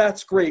 Well,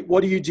 that's great.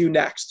 What do you do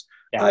next?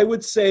 Yeah. I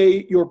would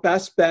say your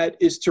best bet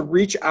is to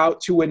reach out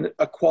to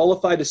a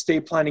qualified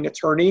estate planning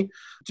attorney.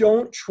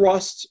 Don't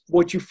trust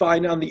what you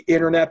find on the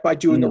internet by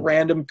doing a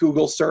random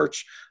Google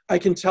search. I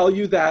can tell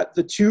you that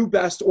the two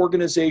best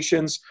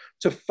organizations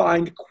to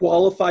find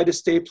qualified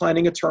estate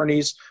planning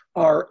attorneys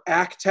are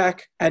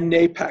ACTEC and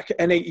NAPEC,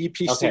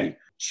 N-A-E-P-C. Okay.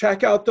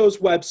 Check out those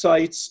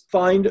websites,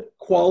 find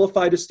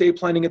qualified estate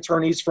planning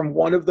attorneys from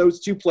one of those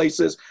two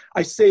places.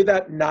 I say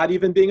that not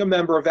even being a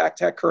member of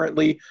ACTEC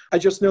currently. I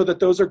just know that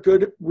those are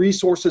good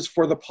resources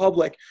for the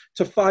public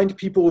to find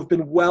people who've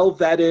been well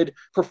vetted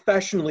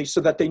professionally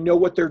so that they know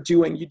what they're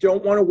doing. You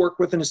don't want to work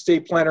with an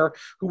estate planner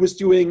who was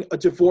doing a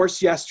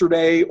divorce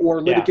yesterday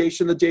or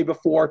litigation the day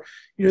before.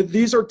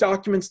 These are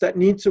documents that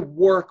need to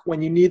work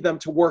when you need them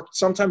to work.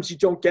 Sometimes you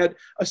don't get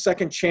a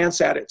second chance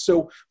at it.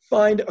 So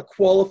find a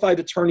qualified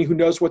attorney who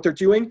knows what they're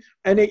doing,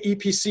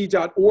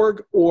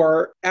 naepc.org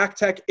or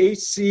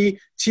actec.org.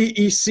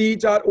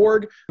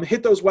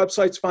 Hit those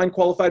websites, find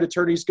qualified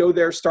attorneys, go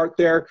there, start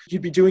there.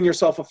 You'd be doing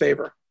yourself a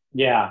favor.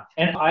 Yeah.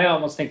 And I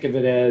almost think of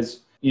it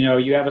as,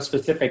 you have a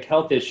specific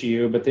health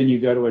issue, but then you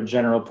go to a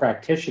general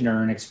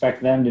practitioner and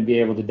expect them to be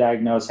able to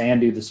diagnose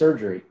and do the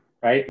surgery,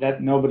 right?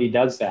 That nobody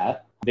does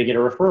that. They get a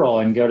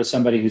referral and go to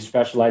somebody who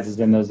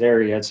specializes in those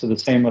areas. So the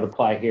same would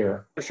apply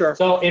here. For sure.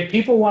 So if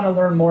people want to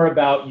learn more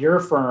about your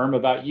firm,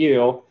 about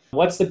you,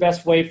 what's the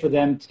best way for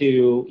them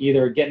to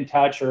either get in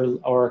touch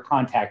or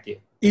contact you?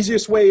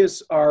 Easiest way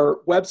is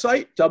our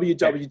website,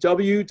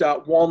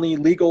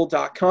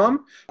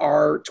 www.walneylegal.com.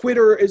 Our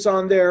Twitter is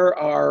on there,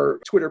 our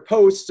Twitter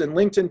posts and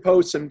LinkedIn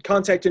posts and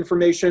contact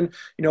information.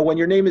 When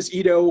your name is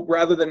Ido,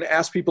 rather than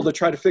ask people to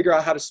try to figure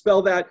out how to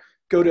spell that,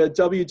 go to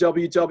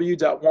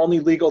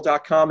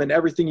www.walneylegal.com and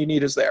everything you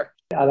need is there.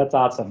 Yeah, that's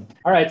awesome.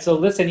 All right. So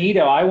listen,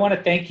 Ido, I want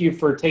to thank you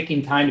for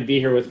taking time to be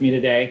here with me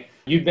today.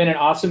 You've been an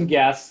awesome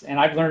guest, and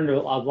I've learned a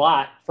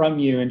lot from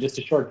you in just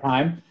a short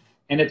time.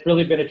 And it's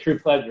really been a true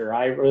pleasure.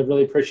 I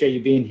really appreciate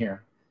you being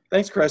here.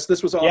 Thanks, Chris.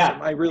 This was awesome. Yeah.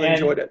 I really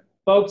enjoyed it.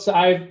 Folks,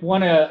 I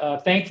want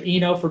to thank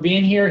Eno for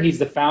being here. He's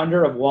the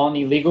founder of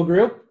Walney Legal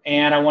Group.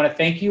 And I want to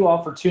thank you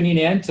all for tuning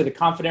in to the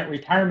Confident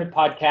Retirement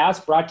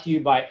Podcast brought to you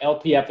by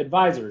LPF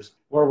Advisors,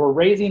 where we're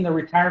raising the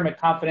retirement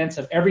confidence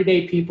of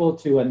everyday people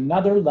to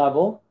another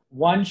level,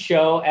 one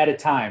show at a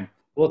time.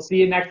 We'll see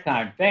you next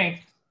time.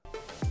 Thanks.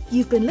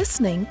 You've been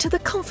listening to the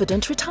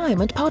Confident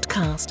Retirement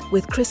Podcast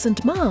with Chris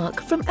and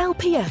Mark from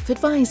LPF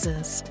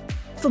Advisors.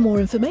 For more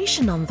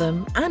information on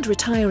them and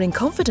retiring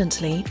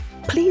confidently,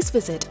 please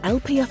visit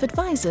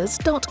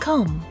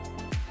lpfadvisors.com.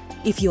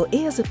 If your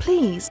ears are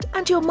pleased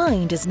and your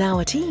mind is now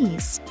at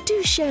ease,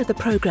 do share the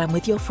program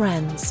with your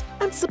friends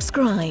and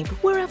subscribe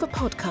wherever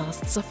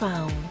podcasts are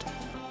found.